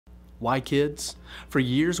Why kids? For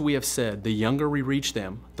years we have said the younger we reach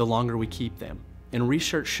them, the longer we keep them. And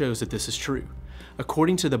research shows that this is true.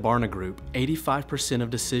 According to the Barna Group, 85% of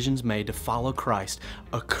decisions made to follow Christ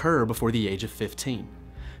occur before the age of 15.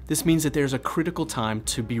 This means that there's a critical time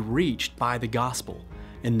to be reached by the gospel,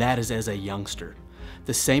 and that is as a youngster.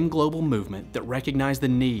 The same global movement that recognized the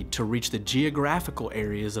need to reach the geographical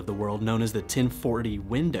areas of the world known as the 1040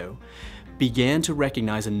 window began to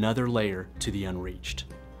recognize another layer to the unreached.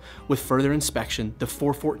 With further inspection, the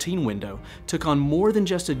 414 window took on more than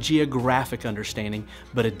just a geographic understanding,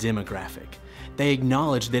 but a demographic. They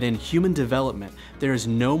acknowledged that in human development, there is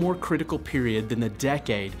no more critical period than the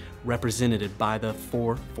decade represented by the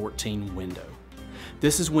 414 window.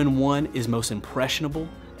 This is when one is most impressionable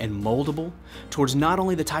and moldable towards not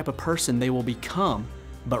only the type of person they will become,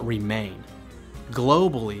 but remain.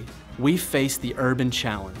 Globally, we face the urban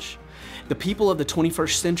challenge. The people of the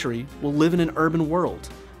 21st century will live in an urban world,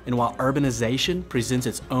 and while urbanization presents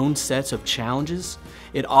its own sets of challenges,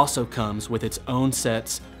 it also comes with its own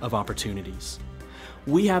sets of opportunities.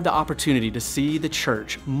 We have the opportunity to see the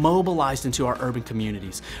church mobilized into our urban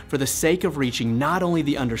communities for the sake of reaching not only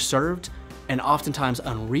the underserved and oftentimes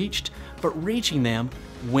unreached, but reaching them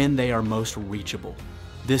when they are most reachable.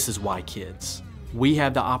 This is why kids. We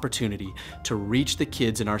have the opportunity to reach the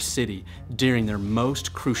kids in our city during their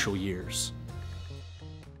most crucial years.